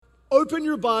Open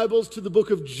your Bibles to the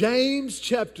book of James,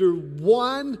 chapter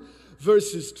 1,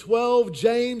 verses 12.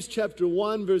 James, chapter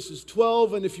 1, verses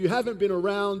 12. And if you haven't been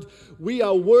around, we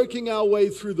are working our way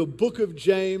through the book of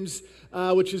James,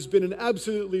 which has been an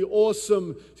absolutely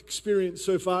awesome experience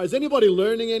so far. Is anybody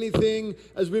learning anything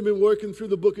as we've been working through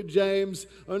the book of James?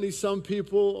 Only some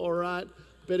people, all right.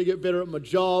 Better get better at my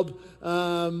job.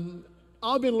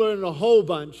 I've been learning a whole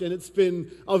bunch, and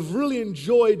I've really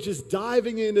enjoyed just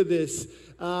diving into this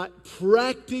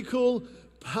practical,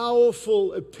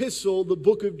 powerful epistle, the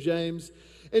book of James.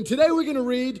 And today we're going to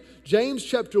read James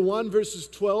chapter 1, verses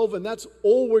 12, and that's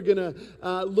all we're going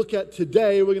to look at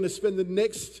today. We're going to spend the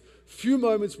next few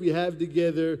moments we have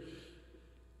together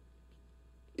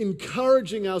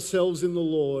encouraging ourselves in the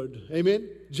Lord. Amen?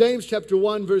 James chapter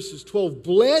 1, verses 12.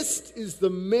 Blessed is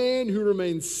the man who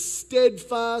remains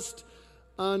steadfast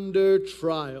under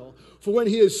trial. For when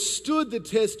he has stood the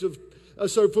test,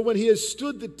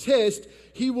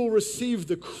 he will receive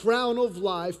the crown of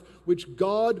life which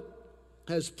God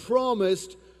has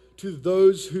promised to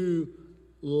those who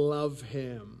love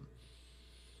him.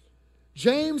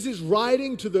 James is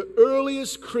writing to the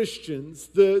earliest Christians,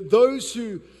 those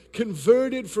who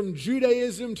converted from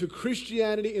Judaism to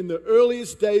Christianity in the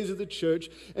earliest days of the church,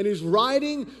 and he's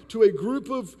writing to a group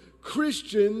of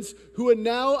Christians who are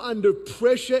now under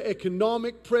pressure,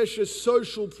 economic pressure,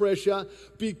 social pressure,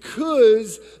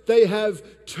 because they have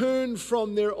turned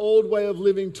from their old way of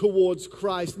living towards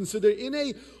Christ. And so they're in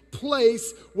a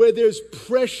place where there's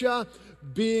pressure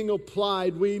being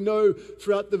applied. We know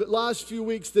throughout the last few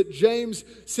weeks that James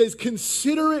says,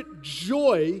 consider it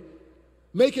joy,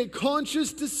 make a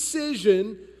conscious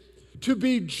decision to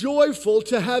be joyful,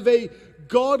 to have a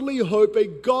godly hope, a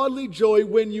godly joy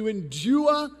when you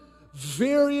endure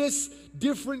various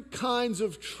different kinds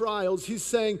of trials. He's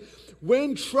saying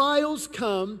when trials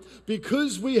come,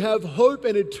 because we have hope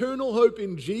and eternal hope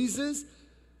in Jesus,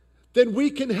 then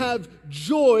we can have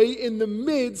joy in the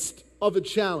midst of a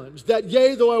challenge. That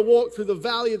yea, though I walk through the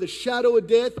valley of the shadow of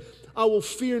death, I will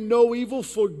fear no evil,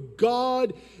 for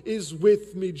God is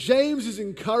with me. James is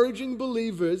encouraging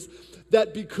believers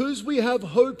that because we have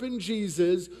hope in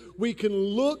Jesus, we can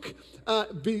look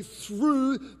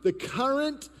through the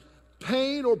current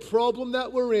pain or problem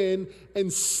that we're in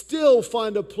and still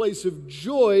find a place of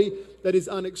joy that is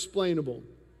unexplainable.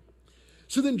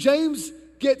 So then James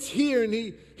gets here and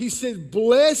he says,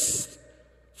 blessed,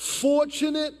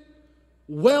 fortunate,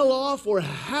 well off, or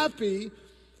happy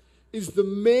is the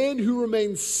man who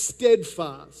remains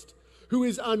steadfast, who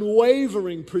is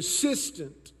unwavering,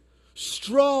 persistent,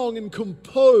 strong, and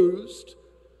composed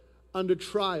under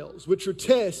trials, which are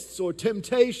tests or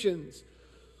temptations,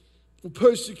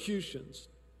 persecutions.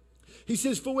 He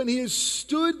says, for when he has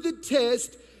stood the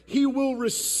test, he will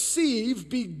receive,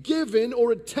 be given,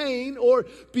 or attain, or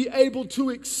be able to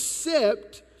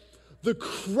accept the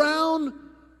crown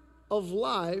of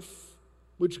life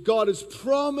which God has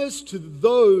promised to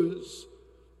those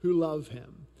who love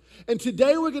him. And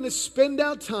today we're going to spend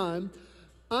our time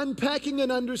unpacking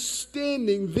and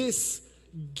understanding this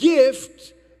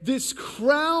gift, this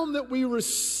crown that we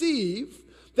receive,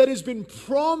 that has been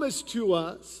promised to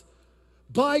us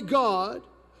by God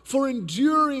for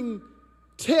enduring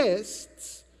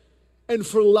tests and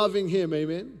for loving him.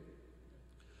 Amen.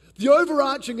 The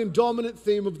overarching and dominant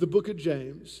theme of the book of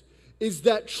James is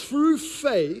that true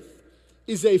faith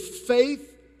is a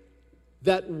faith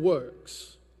that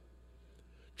works.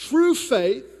 True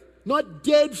faith, not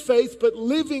dead faith, but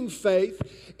living faith,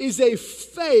 is a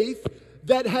faith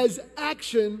that has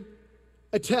action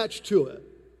attached to it.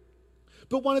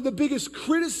 But one of the biggest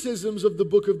criticisms of the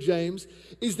book of James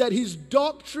is that his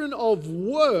doctrine of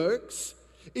works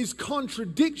is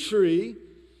contradictory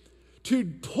to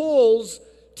Paul's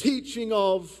teaching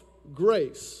of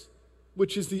grace,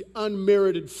 which is the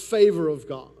unmerited favor of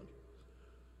God.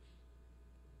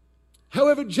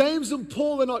 However, James and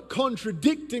Paul are not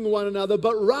contradicting one another,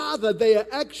 but rather they are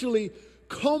actually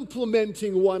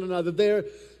complementing one another. They're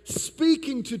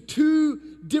speaking to two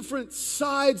different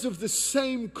sides of the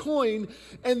same coin,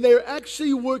 and they're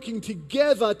actually working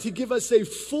together to give us a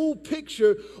full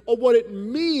picture of what it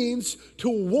means to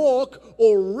walk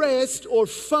or rest or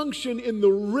function in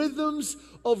the rhythms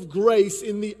of grace,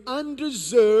 in the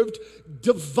undeserved,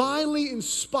 divinely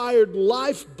inspired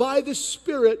life by the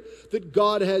Spirit that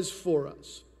God has for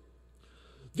us.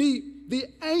 The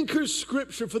anchor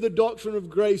scripture for the doctrine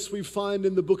of grace we find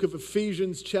in the book of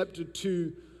Ephesians chapter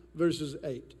 2, verses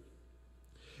 8.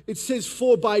 It says,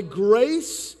 for by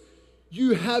grace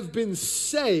you have been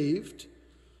saved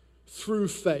through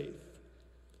faith.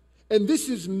 And this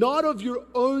is not of your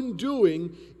own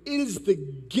doing, it is the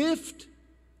gift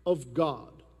of God.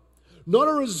 not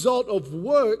a result of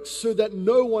works, so that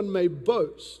no one may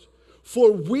boast.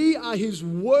 For we are his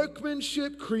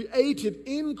workmanship, created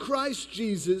in Christ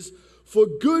Jesus for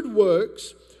good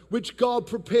works, which God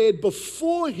prepared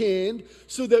beforehand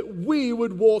so that we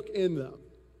would walk in them.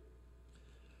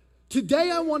 Today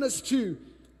I want us to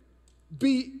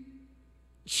be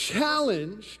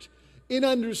challenged in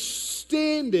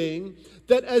understanding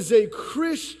that as a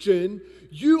Christian,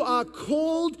 you are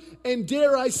called and,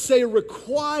 dare I say,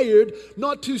 required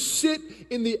not to sit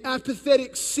in the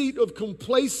apathetic seat of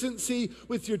complacency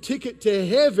with your ticket to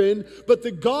heaven, but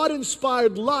the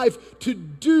God-inspired life to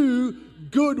do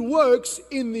good works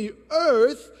in the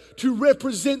earth to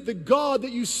represent the God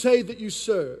that you say that you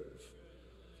serve.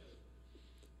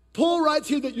 Paul writes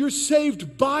here that you're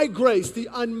saved by grace, the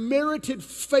unmerited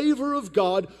favor of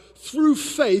God through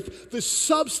faith, the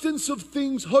substance of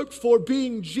things hoped for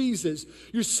being Jesus.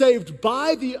 You're saved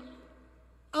by the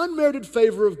unmerited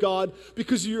favor of God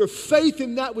because of your faith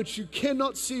in that which you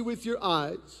cannot see with your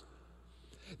eyes.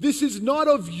 This is not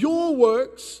of your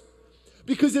works,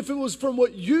 because if it was from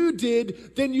what you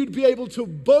did, then you'd be able to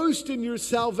boast in your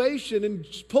salvation. And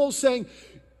Paul's saying,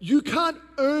 you can't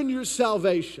earn your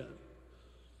salvation.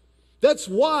 That's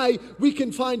why we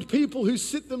can find people who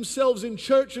sit themselves in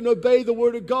church and obey the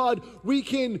word of God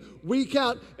week in, week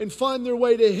out, and find their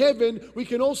way to heaven. We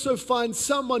can also find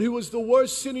someone who was the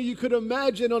worst sinner you could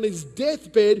imagine on his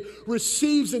deathbed,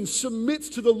 receives and submits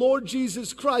to the Lord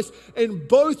Jesus Christ, and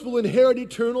both will inherit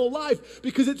eternal life,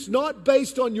 because it's not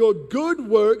based on your good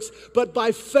works, but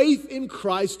by faith in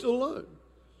Christ alone.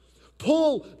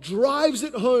 Paul drives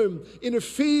it home in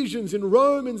Ephesians, in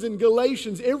Romans, in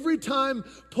Galatians. Every time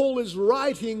Paul is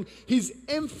writing, he's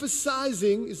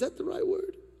emphasizing, is that the right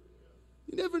word?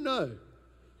 You never know.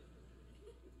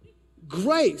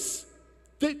 Grace,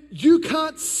 that you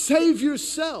can't save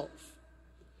yourself.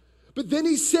 But then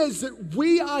he says that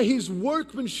we are his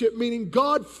workmanship, meaning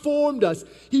God formed us.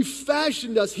 He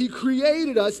fashioned us. He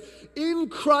created us in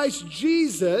Christ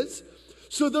Jesus.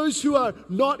 So those who are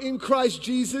not in Christ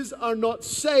Jesus are not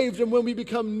saved. And when we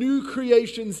become new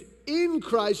creations in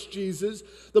Christ Jesus,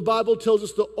 the Bible tells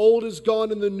us the old is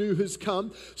gone and the new has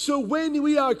come. So when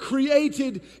we are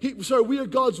we are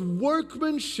God's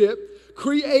workmanship,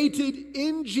 created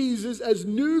in Jesus as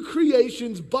new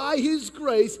creations by his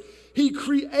grace. He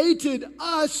created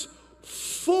us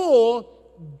for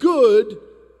good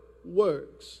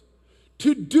works,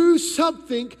 to do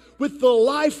something with the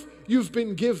life you've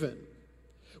been given,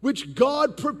 which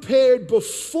God prepared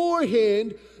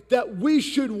beforehand that we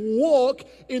should walk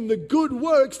in the good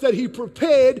works that he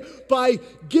prepared by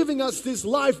giving us this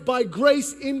life by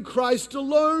grace in Christ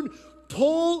alone.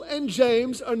 Paul and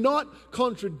James are not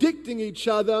contradicting each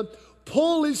other.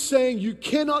 Paul is saying you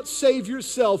cannot save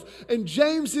yourself. And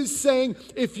James is saying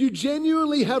if you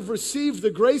genuinely have received the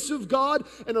grace of God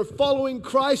and are following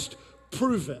Christ,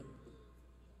 prove it.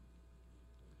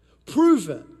 Prove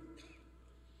it.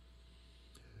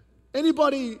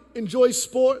 Anybody enjoy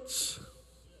sports?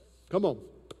 Come on.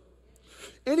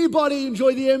 Anybody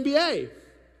enjoy the NBA?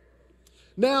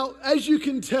 Now, as you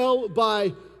can tell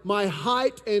by my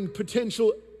height and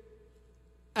potential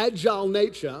agile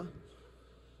nature,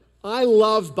 I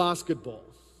love basketball.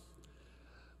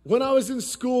 When I was in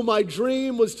school, my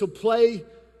dream was to play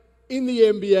in the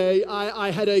NBA.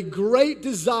 I had a great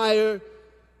desire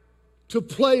to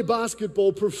play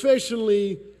basketball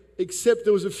professionally, except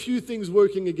there was a few things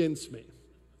working against me.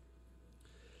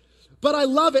 But I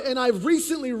love it, and I've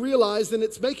recently realized, and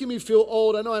it's making me feel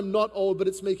old. I know I'm not old, but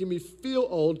it's making me feel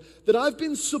old, that I've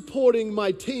been supporting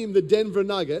my team, the Denver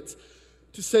Nuggets.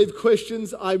 To save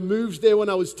questions, I moved there when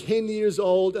I was 10 years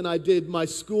old, and I did my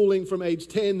schooling from age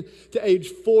 10 to age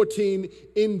 14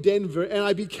 in Denver, and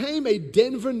I became a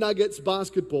Denver Nuggets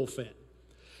basketball fan.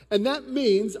 And that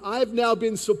means I've now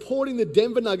been supporting the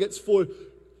Denver Nuggets for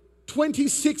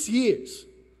 26 years.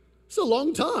 It's a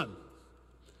long time.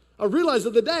 I realized the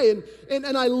other day, and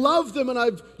I love them, and I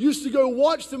used to go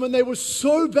watch them, and they were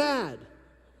so bad.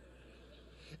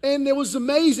 And it was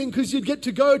amazing because you'd get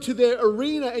to go to their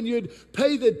arena and you'd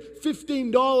pay the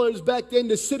 $15 back then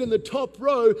to sit in the top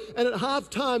row, and at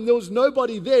halftime there was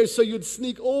nobody there, so you'd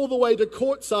sneak all the way to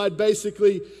courtside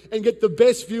basically and get the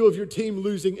best view of your team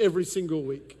losing every single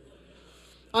week.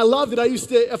 I loved it. I used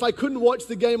to, if I couldn't watch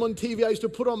the game on TV, I used to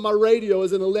put on my radio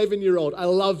as an 11-year-old. I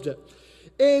loved it.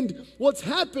 And what's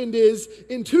happened is,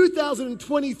 in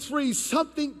 2023,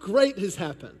 something great has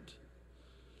happened.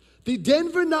 The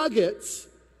Denver Nuggets,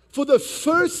 for the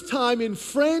first time in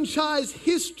franchise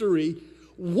history,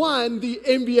 won the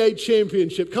NBA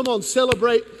championship. Come on,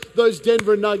 celebrate those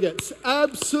Denver Nuggets.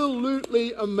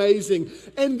 Absolutely amazing.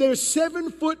 And they're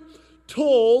 7'2"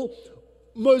 tall,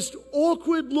 most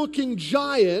awkward-looking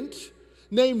giant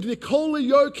named Nikola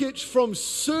Jokic from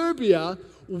Serbia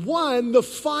won the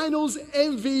finals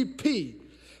MVP.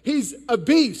 He's a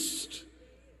beast.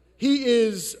 He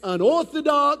is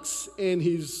unorthodox and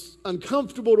he's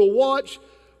uncomfortable to watch,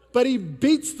 but he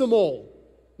beats them all.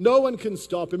 No one can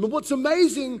stop him. And what's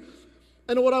amazing,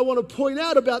 and what I want to point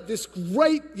out about this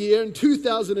great year in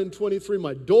 2023,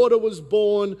 my daughter was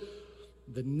born,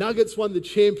 the Nuggets won the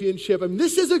championship. I mean,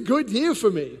 this is a good year for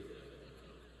me.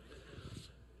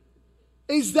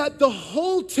 Is that the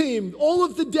whole team, all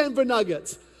of the Denver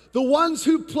Nuggets, the ones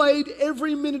who played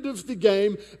every minute of the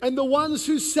game and the ones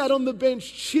who sat on the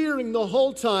bench cheering the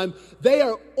whole time, they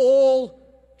are all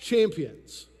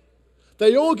champions.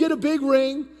 They all get a big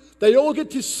ring. They all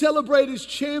get to celebrate as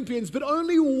champions, but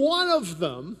only one of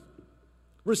them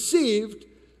received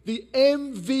the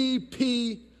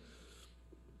MVP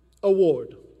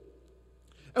award.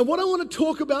 And what I want to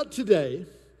talk about today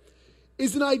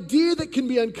is an idea that can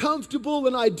be uncomfortable,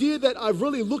 an idea that I've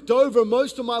really looked over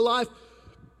most of my life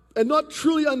and not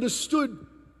truly understood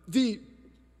the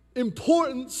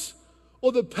importance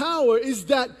or the power, is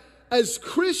that as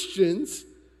Christians,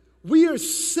 we are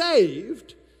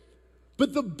saved,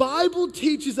 but the Bible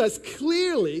teaches us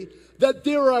clearly that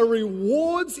there are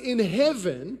rewards in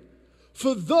heaven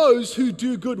for those who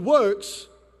do good works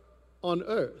on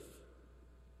earth.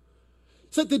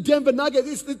 So the Denver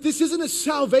Nuggets, this isn't a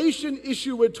salvation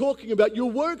issue we're talking about.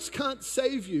 Your works can't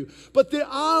save you. But there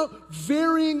are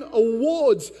varying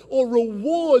awards or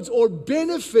rewards or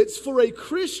benefits for a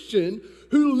Christian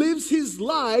who lives his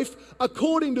life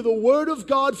according to the Word of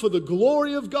God, for the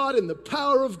glory of God and the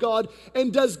power of God,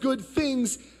 and does good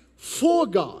things for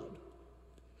God.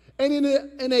 And in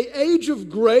an age of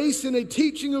grace, in a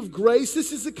teaching of grace,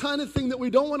 this is the kind of thing that we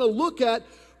don't want to look at.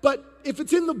 But if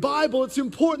it's in the Bible, it's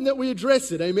important that we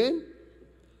address it. Amen?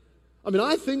 I mean,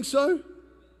 I think so.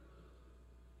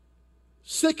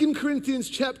 2 Corinthians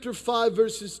chapter 5,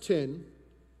 verses 10.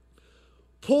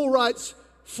 Paul writes,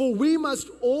 "For we must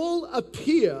all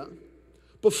appear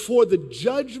before the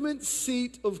judgment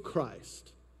seat of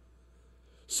Christ,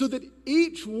 so that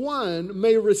each one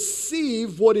may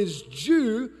receive what is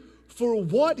due for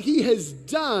what he has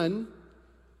done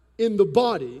in the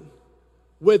body,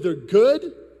 whether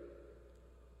good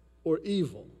or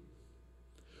evil."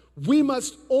 We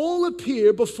must all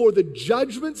appear before the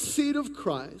judgment seat of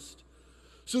Christ,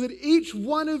 so that each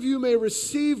one of you may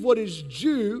receive what is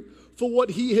due for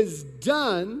what he has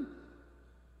done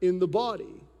in the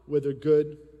body, whether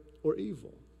good or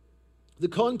evil. The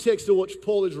context of what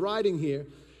Paul is writing here,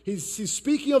 he's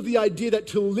speaking of the idea that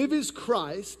to live is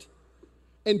Christ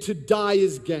and to die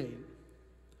is gain.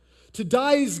 To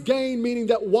die is gain, meaning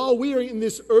that while we are in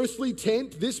this earthly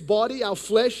tent, this body, our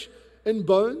flesh and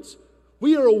bones,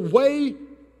 we are away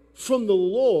from the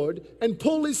Lord. And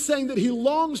Paul is saying that he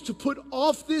longs to put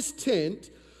off this tent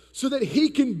so that he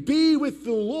can be with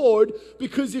the Lord,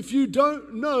 because if you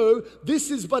don't know, this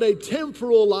is but a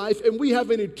temporal life and we have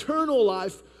an eternal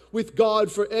life with God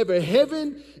forever.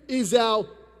 Heaven is our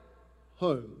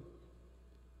home.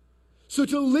 So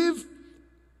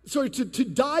to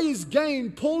die is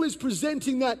gain. Paul is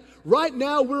presenting that right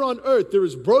now we're on earth. There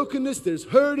is brokenness, there's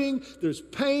hurting, there's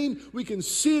pain. We can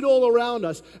see it all around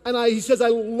us. And he says, I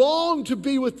long to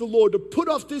be with the Lord, to put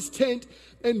off this tent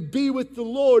and be with the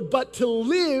Lord. But to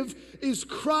live is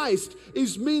Christ,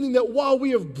 is meaning that while we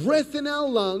have breath in our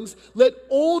lungs, let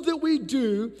all that we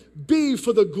do be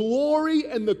for the glory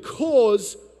and the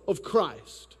cause of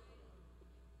Christ.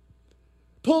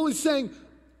 Paul is saying,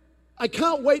 I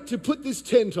can't wait to put this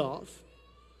tent off,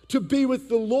 to be with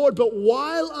the Lord. But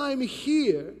while I'm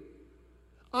here,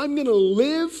 I'm going to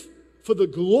live for the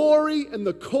glory and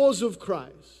the cause of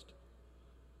Christ.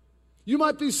 You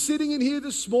might be sitting in here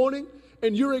this morning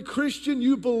and you're a Christian,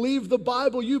 you believe the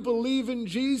Bible, you believe in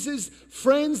Jesus.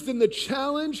 Friends, then the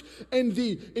challenge and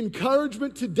the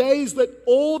encouragement today is that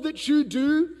all that you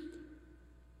do,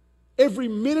 every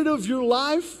minute of your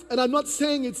life, and I'm not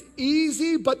saying it's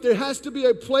easy, but there has to be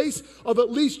a place of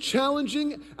at least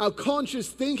challenging our conscious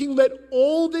thinking. Let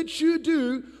all that you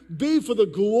do be for the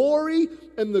glory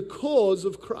and the cause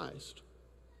of Christ.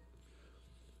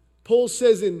 Paul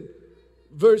says in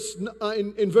verse 9,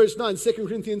 2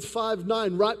 Corinthians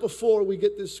 5:9, right before we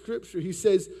get this scripture, he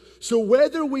says, so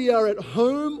whether we are at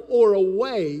home or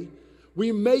away,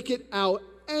 we make it our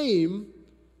aim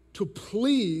to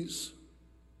please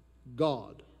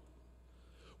God.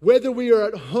 Whether we are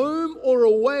at home or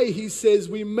away, he says,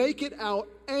 we make it our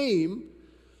aim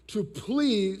to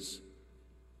please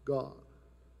God.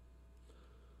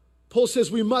 Paul says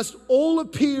we must all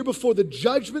appear before the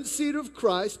judgment seat of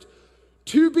Christ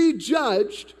to be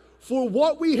judged for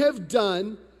what we have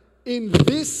done in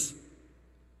this.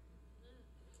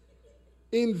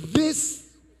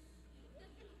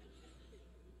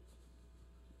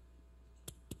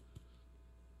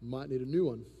 Might need a new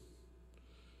one.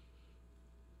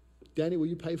 Danny, will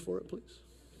you pay for it, please?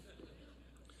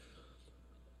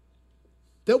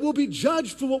 That will be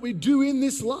judged for what we do in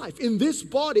this life, in this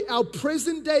body. Our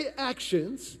present day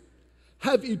actions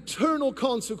have eternal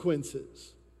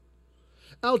consequences.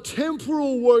 Our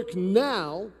temporal work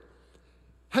now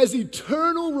has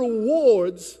eternal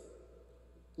rewards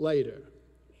later.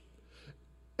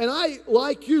 And I,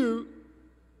 like you,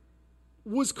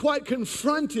 was quite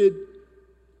confronted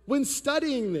when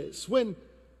studying this. When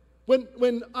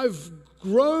I've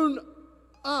grown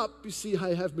up, you see,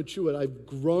 I have matured. I've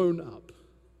grown up,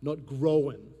 not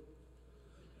grown.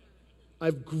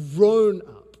 I've grown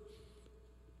up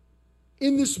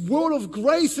in this world of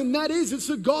grace, and that is, it's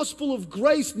a gospel of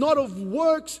grace, not of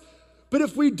works. But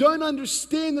if we don't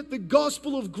understand that the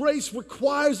gospel of grace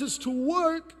requires us to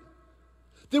work,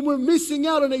 then we're missing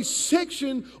out on a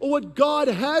section of what God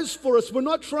has for us. We're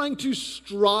not trying to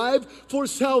strive for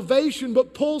salvation,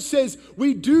 but Paul says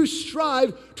we do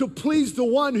strive to please the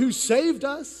one who saved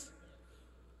us.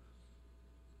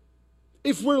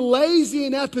 If we're lazy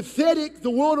and apathetic, the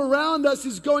world around us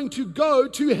is going to go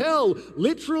to hell,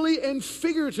 literally and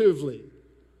figuratively.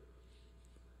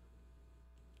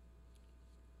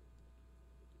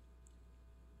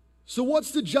 So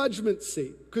what's the judgment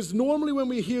seat? Because normally when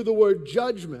we hear the word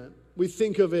judgment, we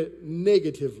think of it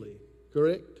negatively,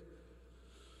 correct?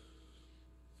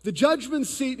 The judgment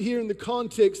seat here in the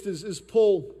context is, as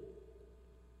Paul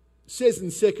says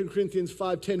in 2 Corinthians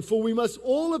 5:10, for we must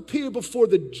all appear before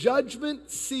the judgment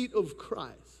seat of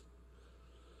Christ.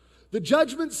 The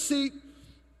judgment seat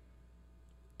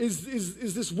is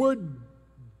this word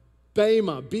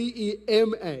bema,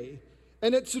 B-E-M-A.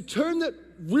 And it's a term that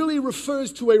really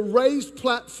refers to a raised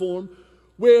platform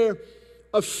where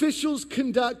officials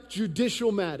conduct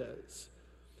judicial matters.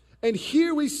 And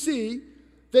here we see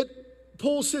that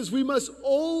Paul says we must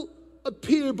all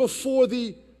appear before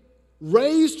the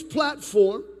raised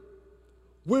platform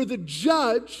where the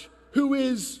judge, who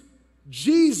is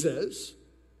Jesus,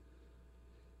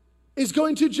 is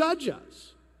going to judge us.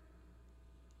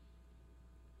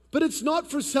 But it's not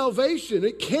for salvation.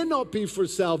 It cannot be for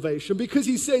salvation, because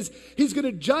he says he's going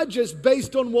to judge us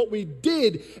based on what we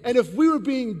did. And if we were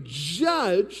being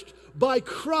judged by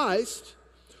Christ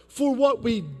for what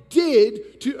we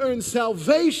did to earn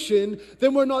salvation,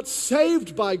 then we're not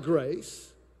saved by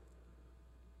grace.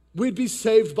 We'd be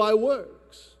saved by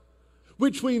works,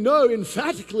 which we know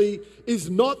emphatically is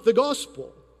not the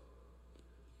gospel.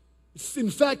 It's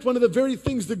in fact one of the very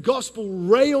things the gospel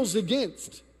rails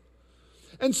against.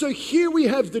 And so here we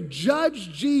have the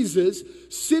judge Jesus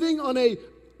sitting on a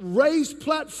raised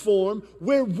platform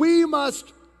where we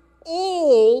must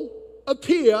all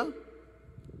appear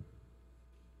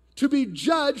to be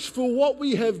judged for what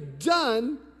we have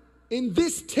done in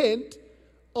this tent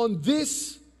on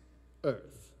this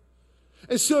earth.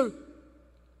 And so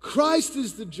Christ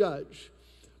is the judge,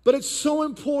 but it's so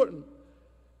important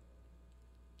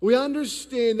we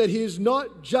understand that he is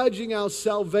not judging our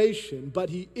salvation, but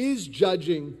he is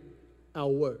judging our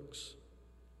works.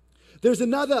 There's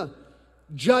another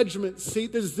judgment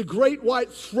seat. There's the great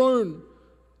white throne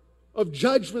of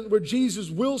judgment where Jesus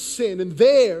will sin, and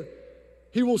there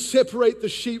he will separate the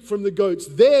sheep from the goats.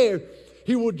 There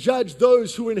he will judge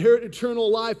those who inherit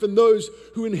eternal life and those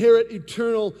who inherit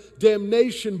eternal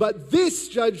damnation. But this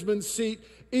judgment seat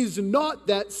is not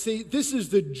that seat. This is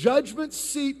the judgment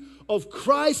seat of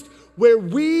Christ, where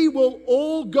we will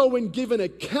all go and give an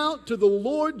account to the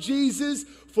Lord Jesus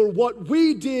for what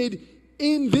we did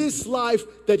in this life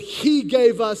that he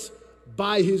gave us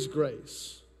by his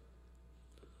grace.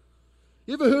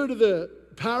 You ever heard of the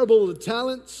parable of the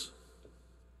talents?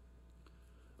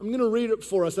 I'm going to read it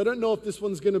for us. I don't know if this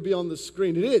one's going to be on the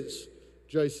screen. It is.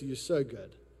 Josie, you're so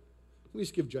good. Can we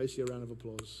just give Josie a round of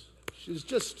applause? She's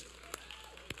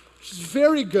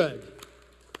very good.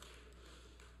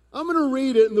 I'm going to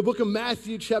read it in the book of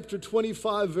Matthew chapter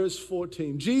 25, verse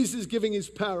 14. Jesus giving his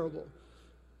parable.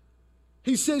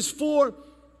 He says, for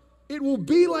it will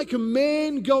be like a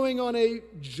man going on a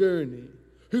journey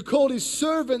who called his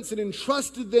servants and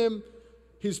entrusted them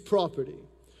his property.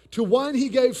 To one he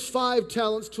gave 5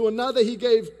 talents, to another he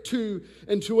gave 2,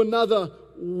 and to another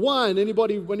 1.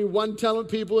 Anybody, any 1 talent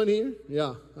people in here?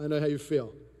 Yeah, I know how you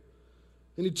feel.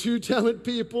 Any 2 talent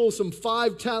people, some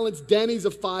 5 talents. Danny's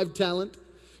a 5 talent.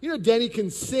 You know, Danny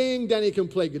can sing, Danny can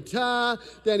play guitar,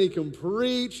 Danny can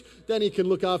preach, Danny can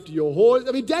look after your horse.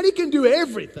 I mean, Danny can do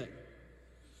everything.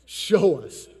 Show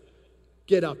us.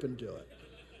 Get up and do it.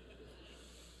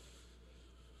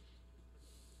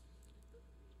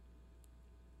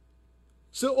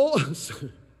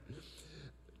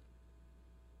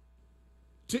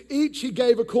 To each he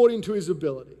gave according to his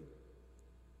ability.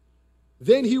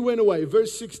 Then he went away.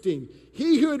 Verse 16.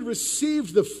 He who had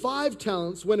received the 5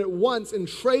 talents went at once and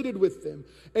traded with them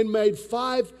and made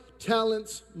 5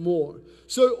 talents more.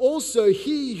 So also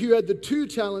he who had the 2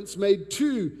 talents made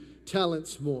 2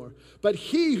 talents more. But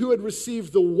he who had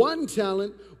received the 1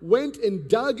 talent went and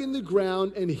dug in the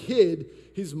ground and hid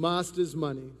his master's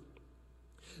money.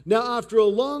 Now, after a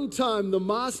long time, the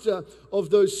master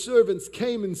of those servants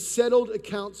came and settled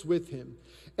accounts with him.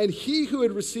 And he who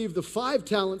had received the 5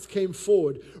 talents came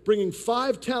forward, bringing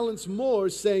 5 talents more,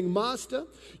 saying, Master,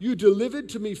 you delivered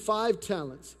to me 5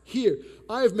 talents. Here,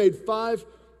 I have made 5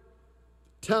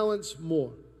 talents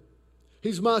more.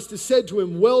 His master said to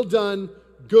him, Well done,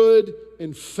 good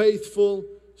and faithful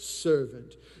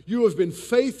servant. You have been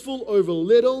faithful over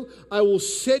little. I will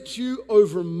set you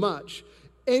over much.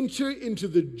 Enter into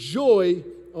the joy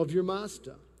of your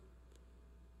master.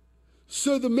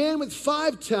 So the man with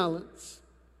 5 talents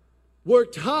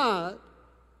worked hard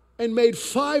and made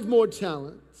 5 more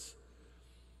talents.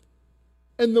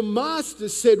 And the master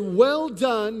said, Well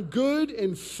done, good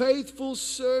and faithful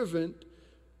servant.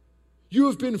 You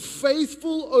have been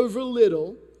faithful over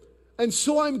little, and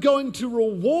so I'm going to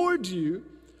reward you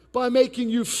by making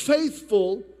you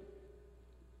faithful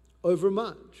over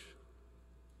much.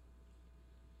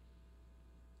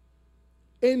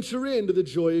 Enter into the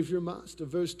joy of your master.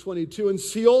 Verse 22. And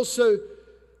he also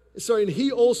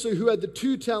who had the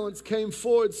 2 talents came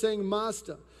forward, saying,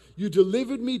 Master, you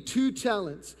delivered me 2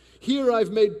 talents. Here I've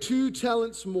made 2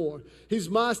 talents more. His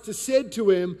master said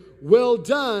to him, Well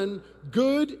done,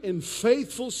 good and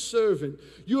faithful servant.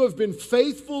 You have been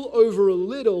faithful over a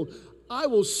little. I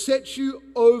will set you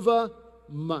over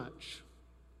much.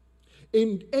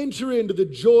 And enter into the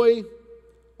joy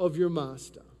of your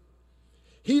master.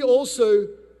 He also,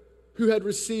 who had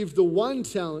received the 1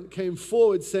 talent, came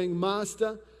forward, saying,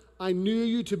 Master, I knew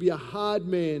you to be a hard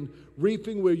man,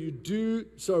 reaping where you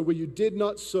did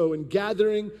not sow, and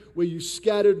gathering where you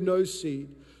scattered no seed.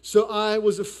 So I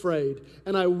was afraid,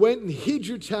 and I went and hid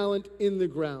your talent in the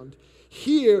ground.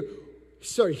 Here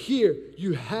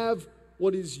you have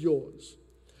what is yours.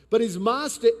 But his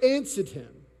master answered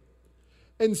him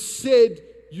and said,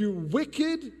 You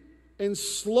wicked and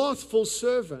slothful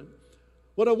servant.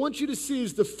 What I want you to see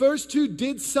is the first 2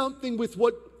 did something with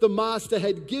what the master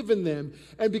had given them.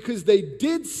 And because they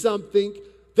did something,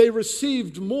 they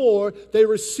received more. They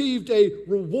received a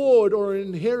reward or an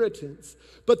inheritance.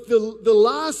 But the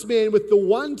last man with the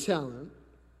 1 talent,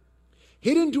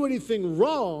 he didn't do anything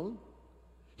wrong.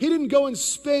 He didn't go and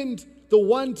spend the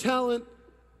 1 talent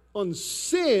on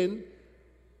sin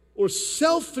or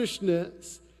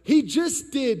selfishness. He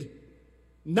just did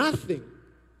nothing.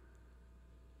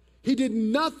 He did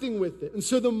nothing with it. And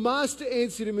so the master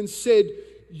answered him and said,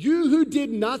 You who did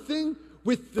nothing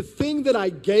with the thing that I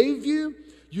gave you,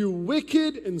 you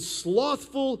wicked and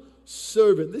slothful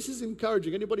servant. This is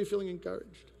encouraging. Anybody feeling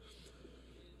encouraged?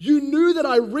 You knew that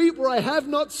I reap where I have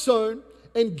not sown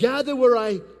and gather where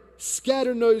I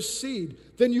scatter no seed.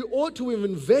 Then you ought to have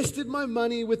invested my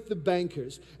money with the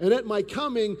bankers. And at my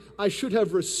coming, I should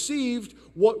have received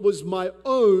what was my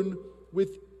own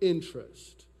with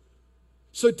interest.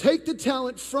 So take the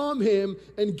talent from him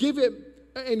and give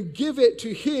it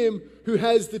to him who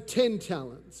has the 10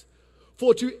 talents.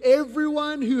 For to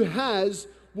everyone who has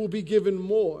will be given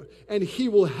more, and he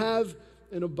will have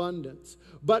an abundance.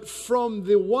 But from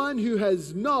the one who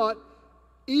has not,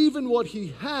 even what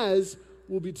he has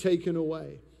will be taken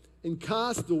away. And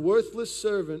cast the worthless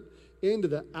servant into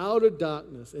the outer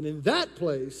darkness. And in that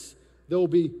place there will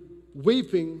be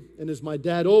weeping, and as my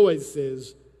dad always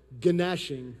says,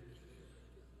 gnashing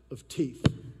of teeth.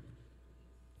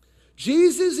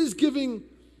 Jesus is giving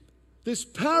this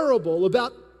parable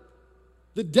about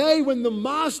the day when the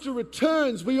master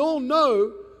returns. We all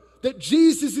know that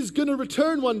Jesus is going to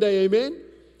return one day, amen?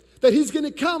 That he's going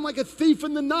to come like a thief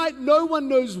in the night. No one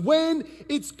knows when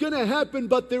it's going to happen,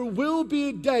 but there will be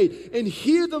a day. And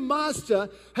here the master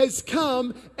has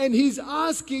come and he's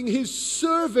asking his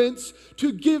servants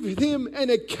to give him an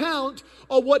account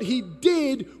of what he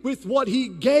did with what he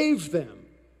gave them.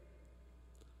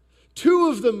 2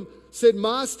 of them said,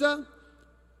 Master,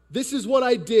 this is what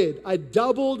I did. I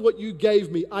doubled what you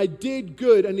gave me. I did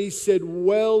good. And he said,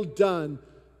 Well done,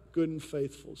 good and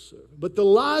faithful servant. But the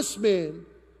last man,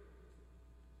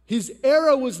 his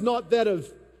error was not that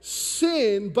of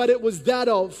sin, but it was that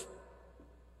of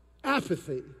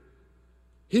apathy.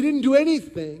 He didn't do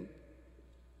anything.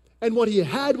 and what he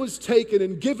had was taken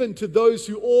and given to those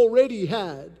who already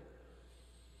had.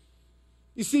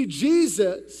 You see,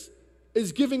 Jesus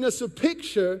is giving us a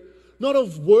picture not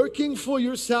of working for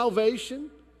your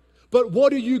salvation, but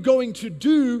what are you going to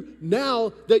do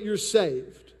now that you're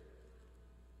saved?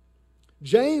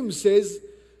 James says,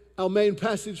 our main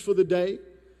passage for the day,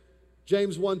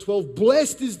 James 1:12,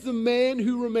 blessed is the man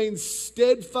who remains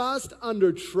steadfast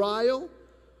under trial,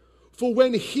 for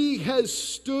when he has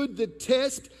stood the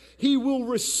test, he will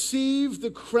receive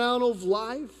the crown of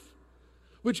life,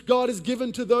 which God has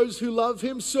given to those who love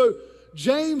him. So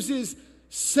James is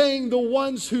saying the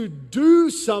ones who do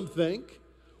something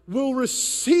will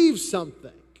receive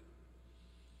something.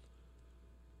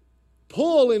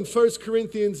 Paul in 1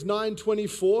 Corinthians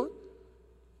 9:24,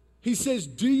 he says,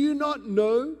 do you not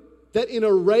know that in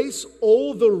a race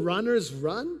all the runners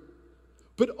run,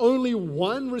 but only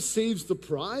one receives the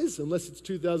prize? Unless it's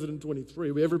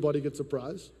 2023, where everybody gets a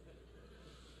prize.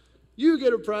 You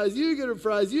get a prize, you get a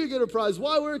prize, you get a prize.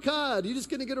 Why work hard? You're just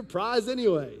going to get a prize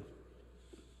anyway.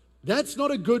 That's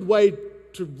not a good way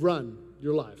to run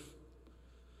your life.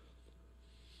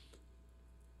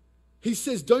 He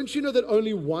says, don't you know that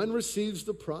only one receives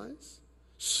the prize?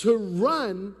 So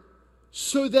run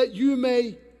so that you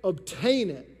may obtain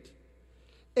it.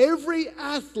 Every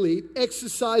athlete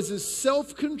exercises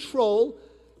self-control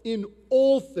in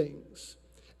all things,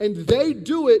 and they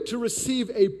do it to receive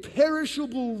a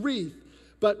perishable wreath,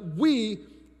 but we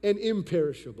an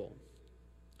imperishable.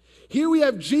 Here we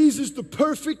have Jesus, the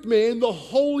perfect man, the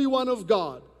Holy One of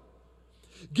God,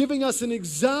 giving us an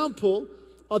example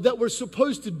that we're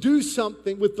supposed to do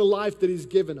something with the life that he's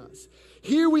given us.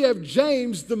 Here we have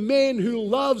James, the man who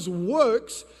loves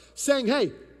works, saying,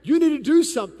 hey, you need to do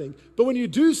something. But when you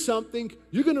do something,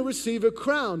 you're going to receive a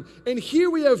crown. And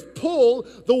here we have Paul,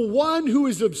 the one who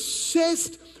is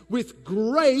obsessed with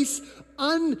grace,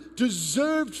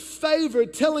 undeserved favor,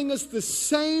 telling us the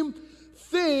same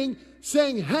thing,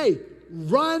 saying, hey,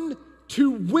 run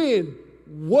to win,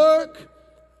 work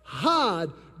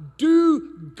hard,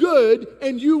 do good,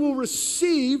 and you will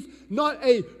receive not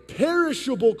a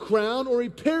perishable crown or a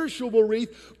perishable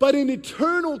wreath, but an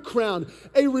eternal crown,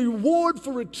 a reward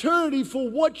for eternity for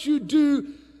what you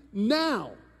do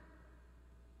now.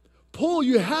 Paul,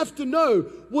 you have to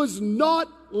know, was not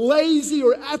lazy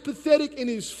or apathetic in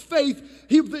his faith.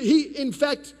 He in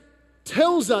fact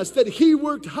tells us that he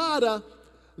worked harder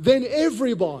than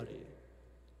everybody.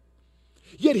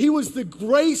 Yet he was the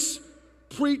grace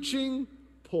preaching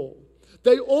Paul.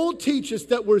 They all teach us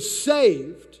that we're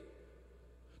saved,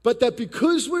 but that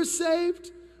because we're saved,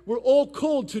 we're all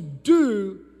called to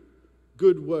do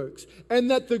good works. And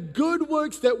that the good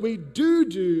works that we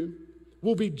do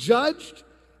will be judged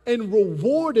and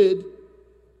rewarded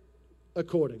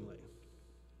accordingly.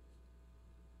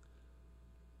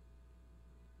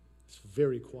 It's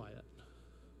very quiet.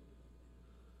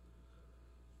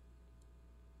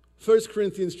 1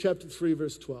 Corinthians chapter 3,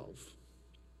 verse 12.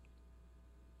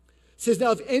 It says,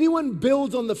 now if anyone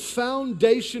builds on the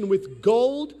foundation with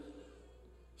gold,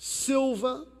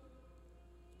 silver,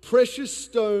 precious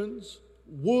stones,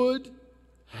 wood,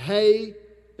 hay,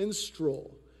 and straw,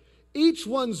 each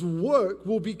one's work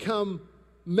will become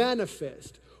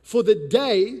manifest. For the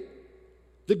day,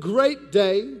 the great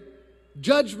day,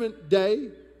 judgment day,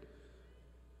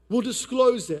 will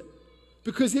disclose it,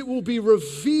 because it will be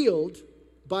revealed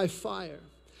by fire.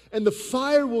 And the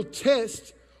fire will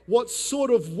test what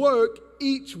sort of work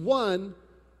each one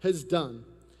has done.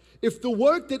 If the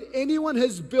work that anyone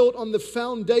has built on the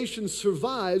foundation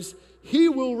survives, he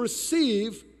will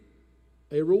receive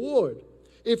a reward.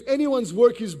 If anyone's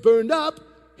work is burned up,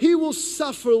 he will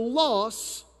suffer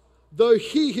loss, though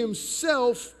he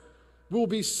himself will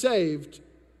be saved,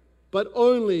 but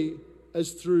only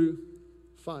as through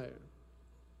fire.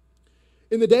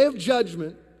 In the day of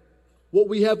judgment, what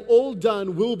we have all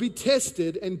done will be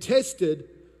tested, and tested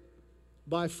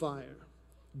by fire.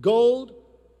 Gold,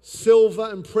 silver,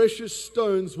 and precious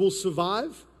stones will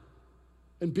survive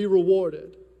and be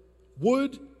rewarded.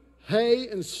 Wood, hay,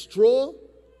 and straw,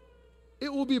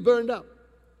 it will be burned up.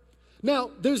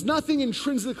 Now, there's nothing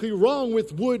intrinsically wrong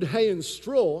with wood, hay, and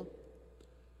straw,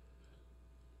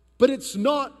 but it's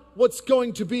not what's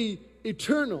going to be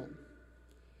eternal.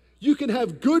 You can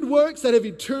have good works that have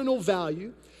eternal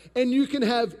value, and you can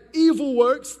have evil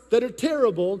works that are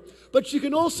terrible, but you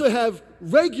can also have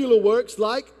regular works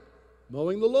like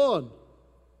mowing the lawn.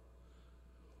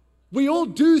 We all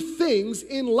do things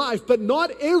in life, but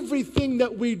not everything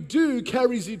that we do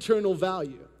carries eternal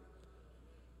value.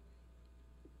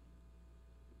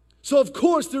 So of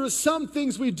course, there are some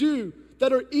things we do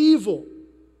that are evil.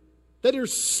 that are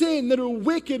sin, that are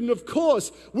wicked. And of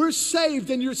course, we're saved,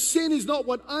 and your sin is not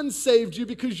what unsaved you,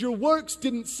 because your works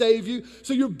didn't save you,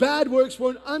 so your bad works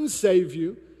won't unsave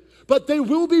you. But they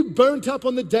will be burnt up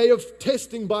on the day of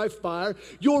testing by fire.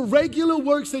 Your regular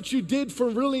works that you did for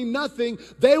really nothing,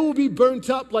 they will be burnt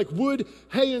up like wood,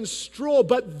 hay, and straw.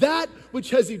 But that which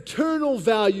has eternal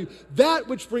value, that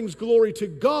which brings glory to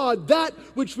God, that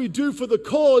which we do for the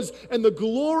cause and the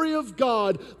glory of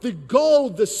God, the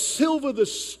gold, the silver, the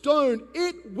stone,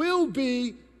 it will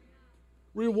be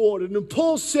rewarded. And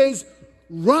Paul says,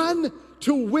 run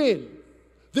to win.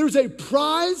 There's a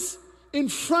prize in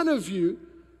front of you.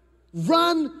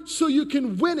 Run so you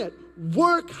can win it.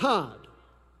 Work hard.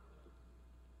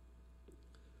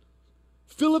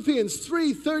 Philippians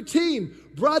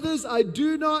 3:13. Brothers, I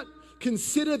do not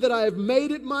consider that I have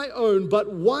made it my own,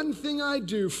 but one thing I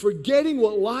do, forgetting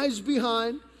what lies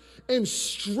behind and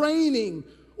straining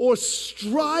or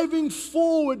striving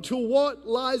forward to what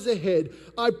lies ahead,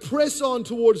 I press on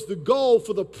towards the goal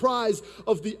for the prize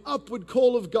of the upward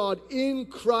call of God in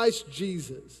Christ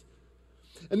Jesus.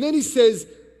 And then he says,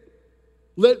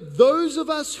 let those of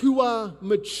us who are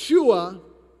mature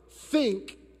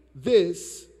think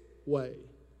this way.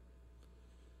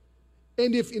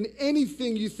 And if in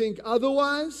anything you think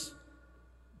otherwise,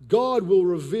 God will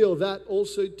reveal that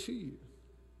also to you.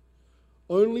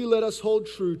 Only let us hold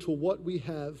true to what we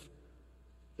have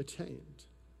attained.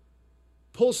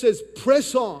 Paul says,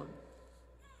 press on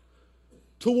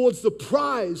towards the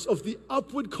prize of the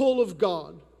upward call of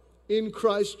God in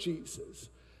Christ Jesus.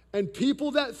 And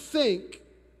people that think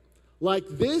like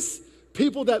this,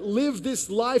 people that live this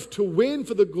life to win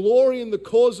for the glory and the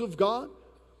cause of God,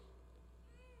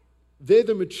 they're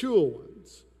the mature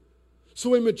ones.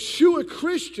 So a mature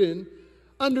Christian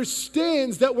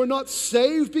understands that we're not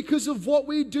saved because of what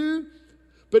we do,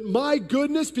 but my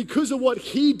goodness, because of what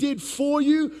He did for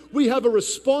you, we have a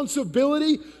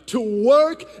responsibility to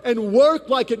work and work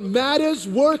like it matters,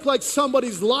 work like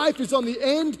somebody's life is on the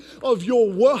end of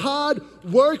your hard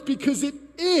work, because it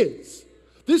is.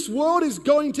 This world is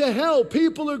going to hell.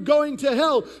 People are going to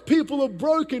hell. People are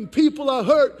broken. People are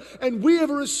hurt. And we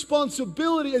have a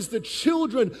responsibility as the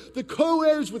children, the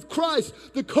co-heirs with Christ,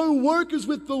 the co-workers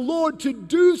with the Lord, to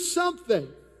do something.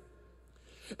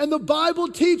 And the Bible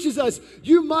teaches us,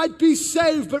 you might be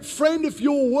saved, but friend, if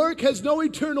your work has no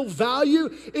eternal value,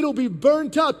 it'll be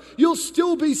burnt up. You'll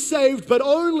still be saved, but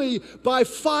only by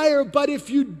fire. But if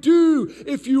you do,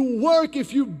 if you work,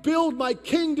 if you build my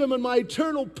kingdom and my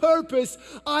eternal purpose,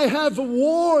 I have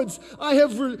awards. I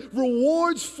have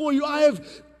rewards for you. I have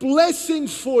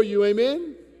blessings for you.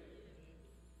 Amen?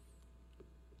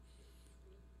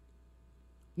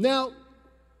 Now,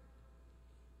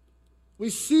 we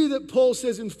see that Paul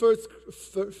says in 1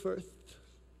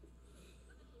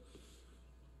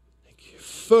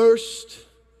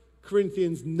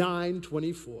 Corinthians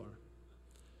 9:24,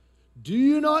 do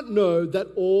you not know that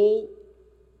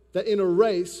in a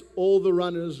race all the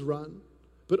runners run,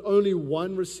 but only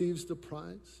one receives the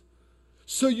prize?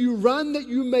 So you run that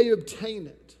you may obtain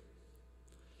it.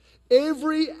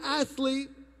 Every athlete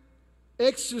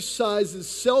exercises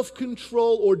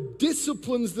self-control or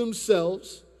disciplines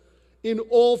themselves in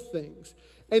all things,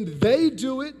 and they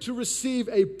do it to receive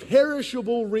a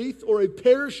perishable wreath or a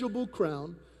perishable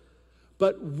crown,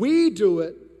 but we do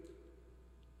it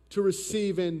to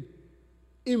receive an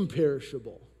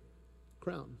imperishable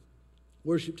crown.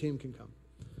 Worship team can come.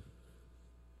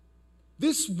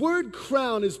 This word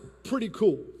crown is pretty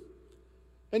cool.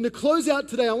 And to close out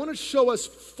today, I want to show us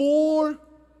 4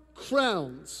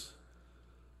 crowns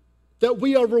that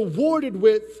we are rewarded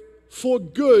with for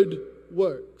good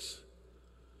works.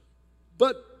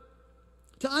 But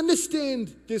to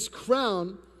understand this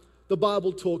crown the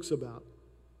Bible talks about,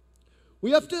 we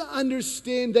have to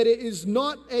understand that it is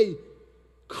not a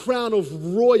crown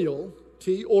of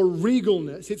royalty or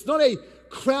regalness. It's not a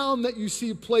crown that you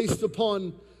see placed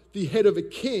upon the head of a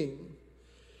king.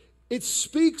 It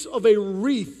speaks of a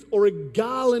wreath or a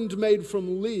garland made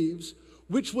from leaves,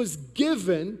 which was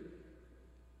given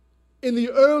in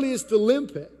the earliest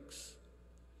Olympics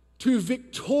to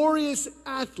victorious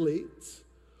athletes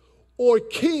or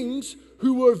kings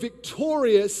who were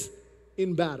victorious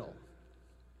in battle.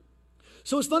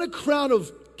 So it's not a crown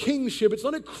of kingship. It's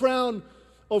not a crown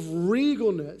of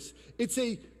regalness. It's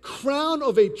a crown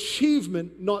of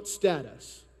achievement, not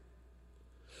status.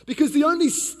 Because the only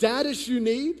status you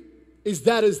need is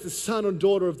that as the son or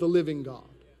daughter of the living God.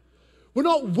 We're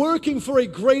not working for a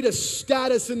greater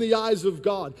status in the eyes of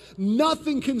God.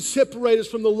 Nothing can separate us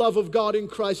from the love of God in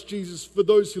Christ Jesus for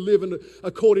those who live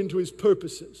according to His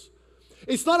purposes.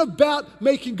 It's not about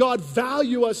making God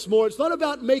value us more. It's not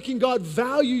about making God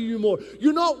value you more.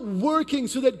 You're not working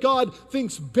so that God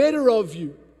thinks better of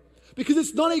you. Because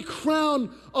it's not a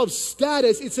crown of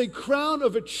status. It's a crown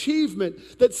of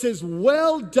achievement that says,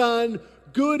 well done,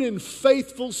 good and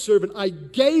faithful servant. I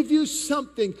gave you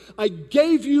something. I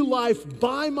gave you life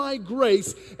by my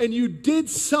grace, and you did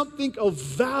something of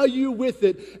value with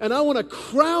it. And I want to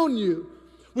crown you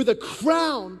with a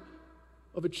crown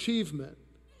of achievement,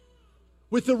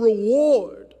 with a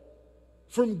reward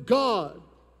from God,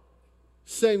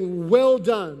 saying, well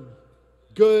done,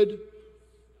 good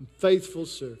and faithful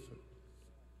servant.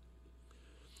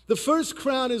 The first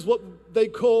crown is what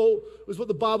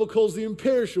the Bible calls the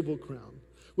imperishable crown,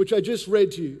 which I just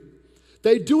read to you.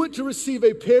 They do it to receive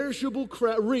a perishable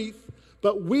wreath,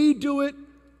 but we do it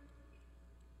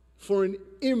for an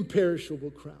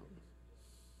imperishable crown.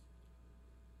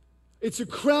 It's a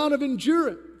crown of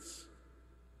endurance.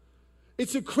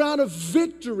 It's a crown of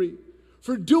victory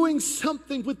for doing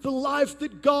something with the life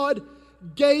that God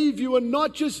gave you, and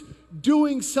not just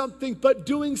doing something, but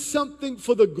doing something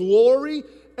for the glory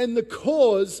and the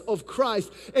cause of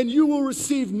Christ. And you will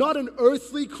receive not an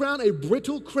earthly crown, a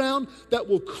brittle crown that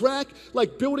will crack,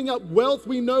 like building up wealth.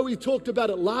 We know, we talked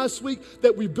about it last week,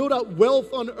 that we build up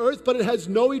wealth on earth, but it has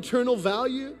no eternal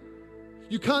value.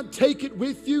 You can't take it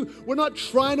with you. We're not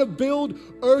trying to build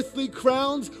earthly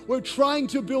crowns. We're trying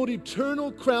to build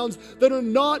eternal crowns that are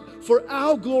not for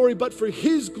our glory, but for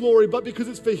His glory. But because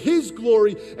it's for His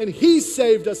glory, and He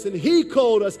saved us, and He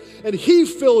called us, and He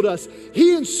filled us,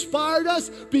 He inspired us,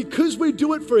 because we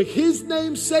do it for His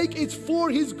name's sake, it's for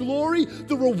His glory,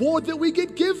 the reward that we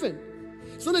get given.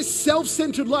 It's not a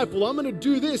self-centered life. Well, I'm going to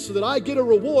do this so that I get a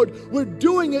reward. We're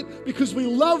doing it because we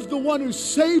love the one who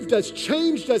saved us,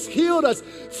 changed us, healed us,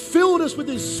 filled us with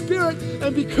His Spirit.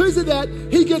 And because of that,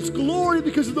 He gets glory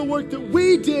because of the work that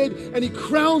we did. And He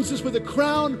crowns us with a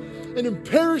crown, an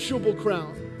imperishable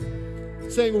crown,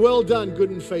 saying, well done, good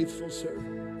and faithful servant.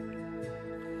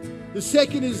 The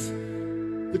second is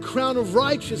the crown of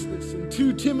righteousness in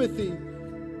 2 Timothy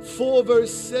 4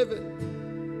 verse 7.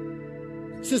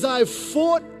 It says, I have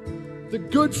fought the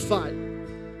good fight.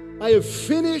 I have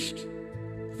finished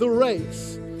the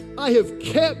race. I have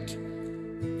kept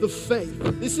the faith.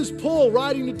 This is Paul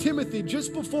writing to Timothy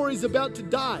just before he's about to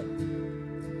die.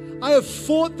 I have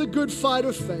fought the good fight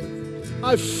of faith.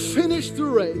 I've finished the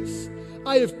race.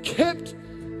 I have kept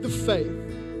the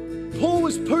faith. Paul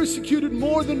was persecuted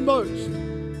more than most.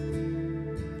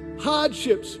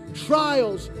 Hardships,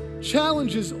 trials,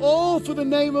 challenges, all for the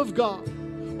name of God.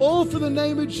 All for the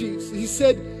name of Jesus. He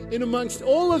said, in amongst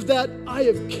all of that, I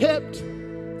have kept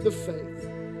the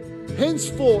faith.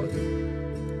 Henceforth,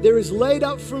 there is laid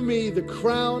up for me the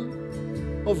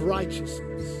crown of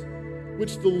righteousness,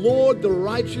 which the Lord, the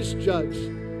righteous judge,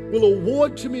 will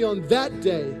award to me on that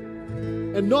day,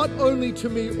 and not only to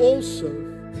me also,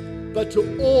 but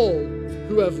to all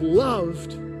who have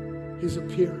loved His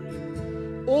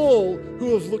appearing, all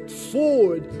who have looked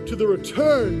forward to the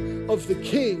return of the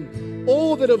King,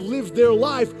 all that have lived their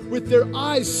life with their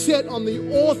eyes set on the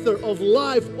author of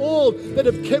life, all that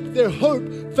have kept their hope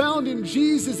found in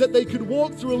Jesus, that they could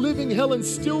walk through a living hell and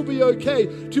still be okay,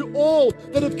 to all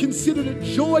that have considered it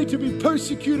joy to be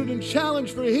persecuted and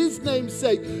challenged for His name's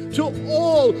sake, to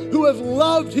all who have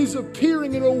loved His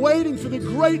appearing and are waiting for the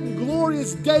great and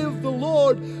glorious day of the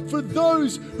Lord, for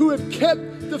those who have kept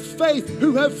the faith,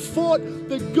 who have fought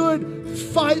the good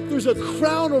fight. There's a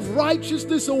crown of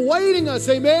righteousness awaiting us,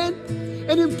 amen?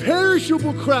 An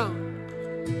imperishable crown.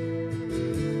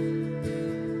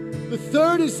 The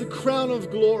third is the crown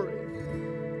of glory.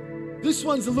 This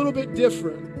one's a little bit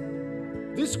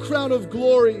different. This crown of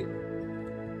glory,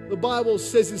 the Bible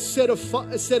says, is set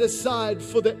aside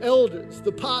for the elders,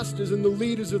 the pastors, and the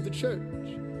leaders of the church.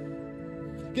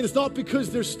 Again, it's not because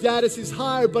their status is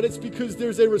higher, but it's because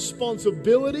there's a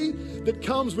responsibility that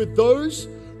comes with those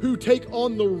who take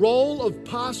on the role of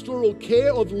pastoral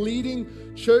care, of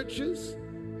leading churches.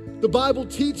 The Bible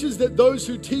teaches that those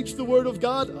who teach the Word of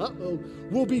God,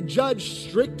 will be judged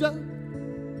stricter.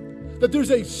 That there's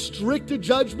a stricter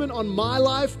judgment on my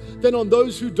life than on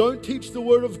those who don't teach the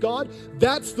Word of God.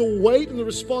 That's the weight and the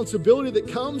responsibility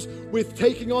that comes with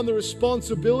taking on the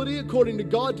responsibility, according to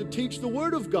God, to teach the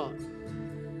Word of God.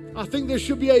 I think there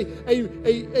should be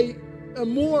a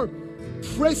more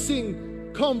pressing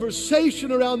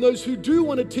conversation around those who do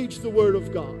want to teach the Word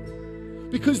of God,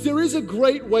 because there is a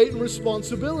great weight and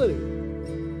responsibility.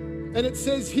 And it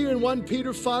says here in 1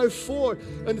 Peter 5:4,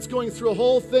 and it's going through a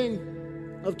whole thing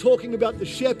of talking about the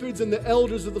shepherds and the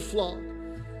elders of the flock.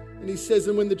 And he says,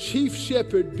 and when the chief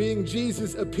shepherd, being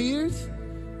Jesus, appears,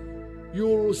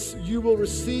 you will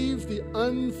receive the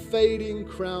unfading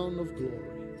crown of glory.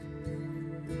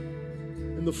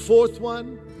 And the fourth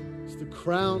one is the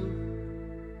crown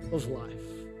of life,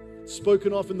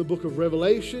 spoken of in the book of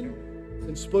Revelation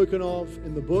and spoken of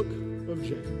in the book of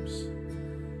James.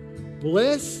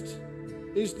 Blessed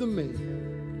is the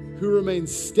man who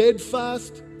remains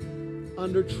steadfast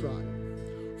under trial.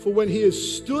 For when he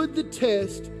has stood the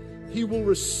test, he will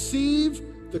receive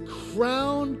the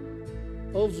crown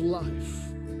of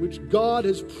life, which God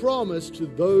has promised to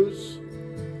those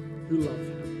who love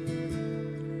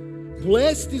him.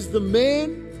 Blessed is the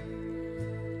man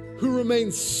who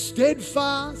remains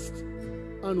steadfast,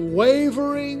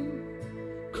 unwavering,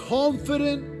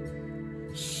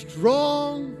 confident,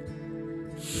 strong,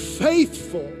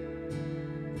 faithful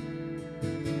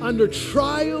under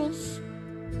trials,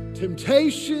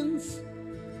 temptations,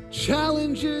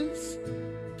 challenges,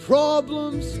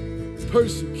 problems,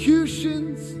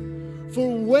 persecutions.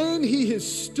 For when he has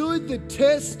stood the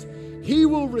test, he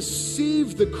will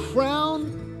receive the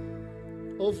crown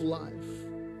of life.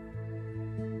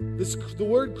 The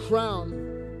word crown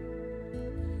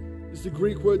is the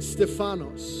Greek word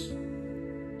Stephanos.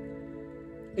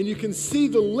 And you can see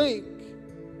the link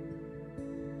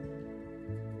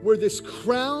where this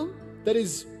crown that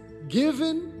is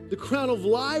given, the crown of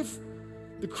life,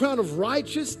 the crown of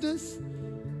righteousness,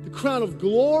 the crown of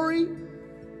glory,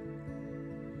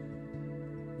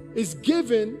 is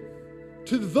given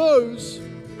to those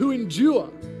who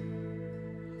endure,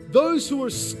 those who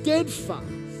are steadfast.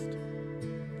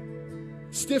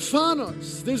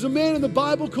 Stephanos, there's a man in the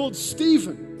Bible called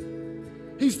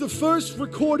Stephen. He's the first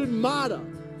recorded martyr.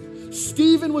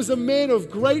 Stephen was a man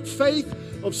of great faith,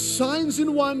 of signs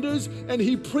and wonders, and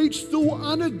he preached the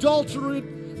unadulterated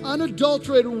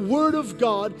word of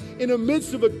God in the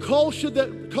midst of a culture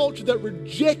that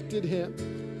rejected him.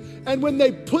 And when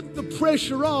they put the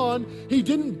pressure on, he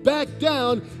didn't back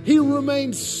down. He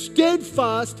remained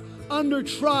steadfast under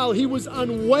trial. He was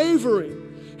unwavering.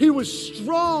 He was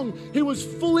strong. He was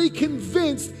fully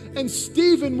convinced. And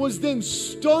Stephen was then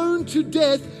stoned to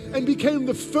death and became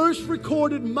the first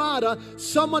recorded martyr,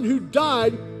 someone who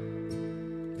died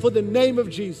for the name of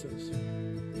Jesus.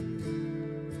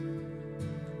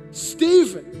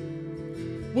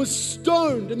 Stephen was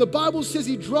stoned, and the Bible says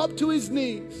he dropped to his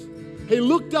knees. He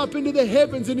looked up into the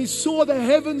heavens and he saw the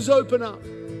heavens open up,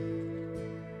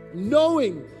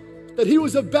 knowing that he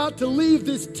was about to leave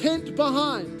this tent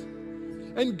behind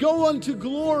and go on to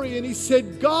glory. And he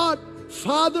said, God,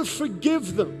 Father,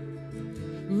 forgive them.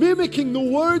 Mimicking the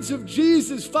words of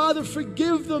Jesus, Father,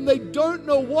 forgive them. They don't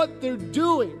know what they're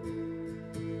doing.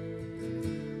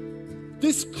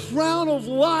 This crown of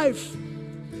life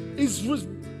is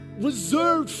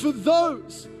reserved for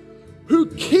those who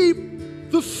keep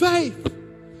the faith,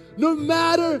 no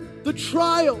matter the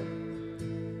trial.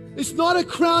 It's not a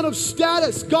crown of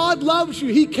status. God loves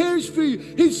you. He cares for you.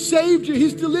 He's saved you.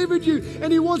 He's delivered you.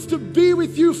 And He wants to be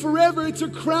with you forever. It's a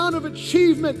crown of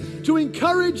achievement to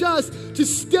encourage us to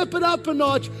step it up a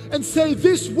notch and say,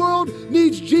 this world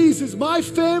needs Jesus. My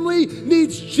family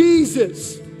needs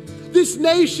Jesus. This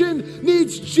nation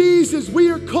needs Jesus.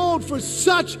 We are called for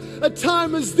such a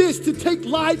time as this to take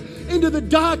light into the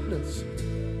darkness,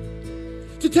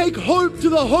 to take hope to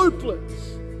the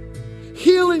hopeless,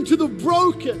 healing to the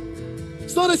broken.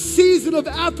 It's not a season of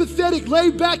apathetic, lay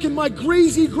back in my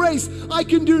greasy grace. I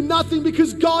can do nothing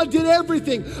because God did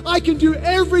everything. I can do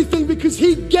everything because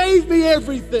He gave me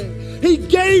everything. He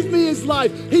gave me His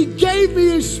life. He gave me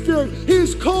His Spirit. He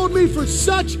has called me for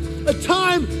such a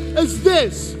time as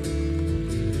this.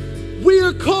 We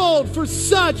are called for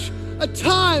such a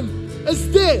time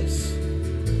as this.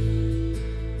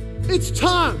 It's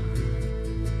time.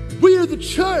 We are the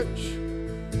church.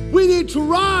 We need to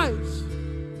rise.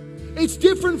 It's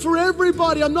different for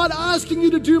everybody. I'm not asking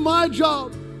you to do my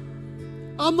job.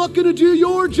 I'm not going to do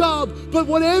your job. But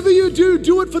whatever you do,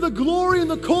 do it for the glory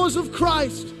and the cause of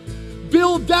Christ.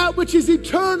 Build that which is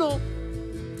eternal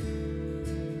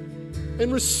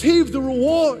and receive the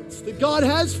rewards that God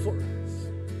has for us.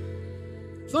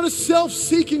 It's not a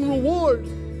self-seeking reward.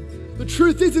 The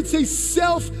truth is, it's a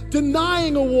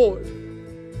self-denying award.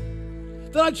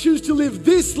 That I choose to live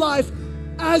this life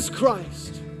as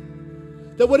Christ.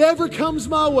 That whatever comes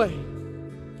my way,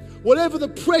 whatever the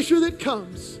pressure that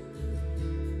comes,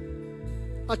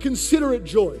 I consider it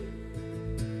joy.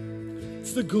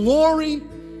 It's the glory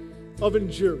of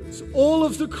endurance. All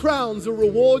of the crowns are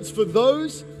rewards for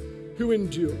those who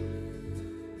endure.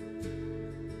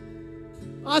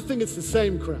 I think it's the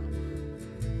same crown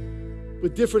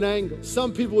with different angles.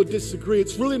 Some people would disagree.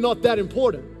 It's really not that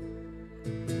important.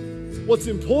 What's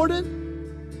important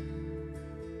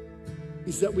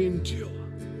is that we endure.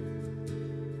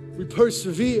 We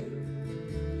persevere.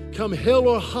 Come hell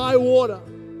or high water,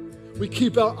 we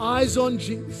keep our eyes on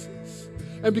Jesus.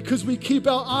 And because we keep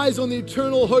our eyes on the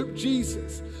eternal hope,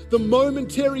 Jesus, the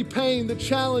momentary pain, the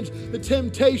challenge, the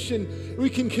temptation, we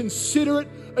can consider it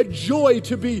a joy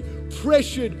to be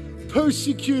pressured,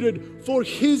 persecuted for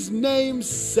His name's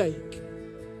sake.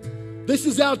 This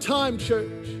is our time,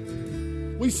 church.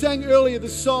 We sang earlier the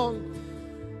song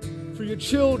for your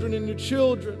children and your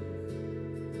children.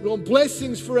 We want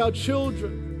blessings for our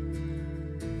children.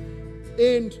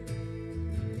 And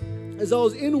as I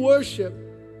was in worship,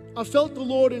 I felt the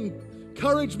Lord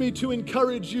encourage me to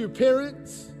encourage you.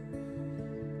 Parents,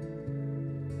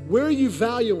 where are you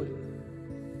valuing?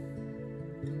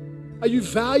 Are you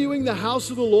valuing the house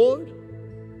of the Lord?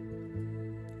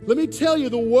 Let me tell you,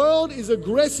 the world is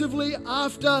aggressively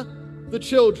after the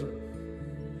children.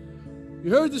 You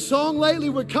heard the song lately,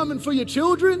 "We're coming for your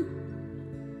children"?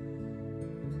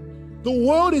 The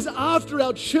world is after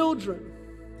our children.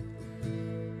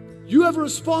 You have a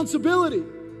responsibility.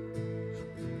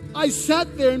 I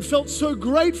sat there and felt so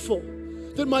grateful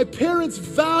that my parents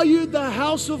valued the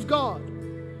house of God,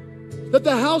 that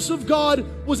the house of God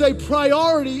was a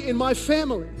priority in my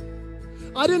family.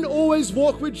 I didn't always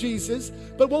walk with Jesus,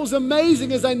 but what was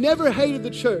amazing is I never hated the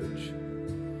church.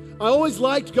 I always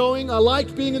liked going. I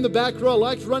liked being in the back row. I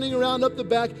liked running around up the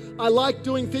back. I liked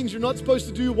doing things you're not supposed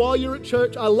to do while you're at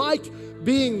church. I liked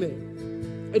being there.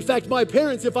 In fact, my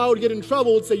parents, if I would get in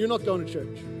trouble, would say, "You're not going to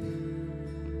church."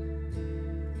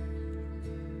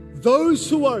 Those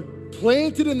who are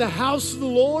planted in the house of the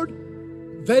Lord,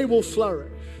 they will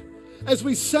flourish. As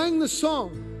we sang the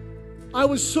song, I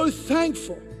was so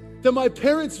thankful that my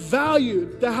parents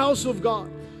valued the house of God.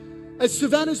 As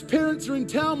Savannah's parents are in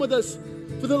town with us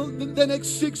for the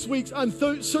next 6 weeks, I'm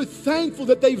so thankful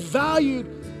that they valued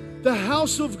the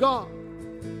house of God.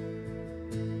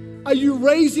 Are you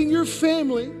raising your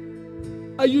family?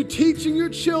 Are you teaching your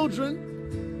children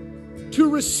to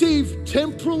receive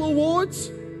temporal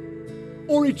awards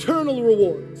or eternal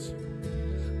rewards?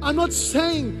 I'm not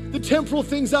saying the temporal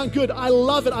things aren't good. I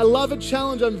love it. I love a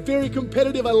challenge. I'm very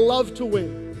competitive. I love to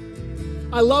win.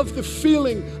 I love the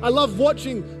feeling. I love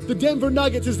watching the Denver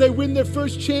Nuggets as they win their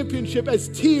first championship, as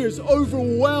tears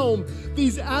overwhelm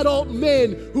these adult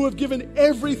men who have given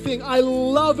everything. I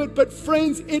love it, but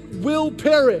friends, it will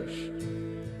perish.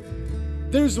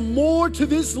 There's more to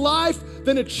this life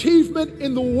than achievement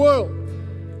in the world.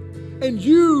 And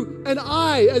you and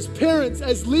I, as parents,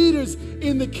 as leaders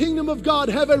in the kingdom of God,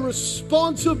 have a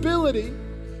responsibility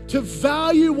to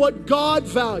value what God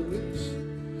values,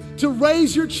 to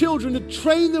raise your children, to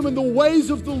train them in the ways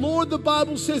of the Lord, the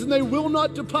Bible says, and they will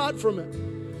not depart from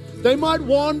it. They might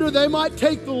wander, they might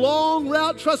take the long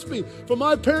route. Trust me, for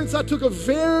my parents, I took a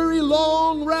very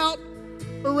long route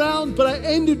around, but I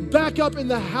ended back up in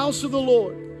the house of the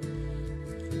Lord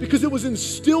because it was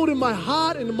instilled in my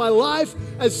heart and in my life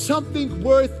as something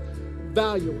worth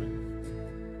valuing.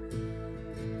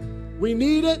 We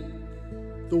need it.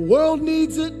 The world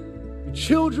needs it. The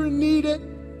children need it.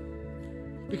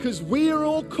 Because we are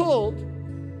all called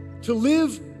to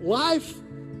live life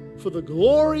for the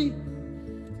glory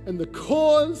and the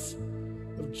cause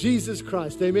of Jesus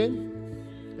Christ. Amen?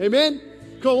 Amen?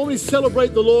 Come on, let me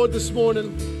celebrate the Lord this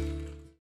morning.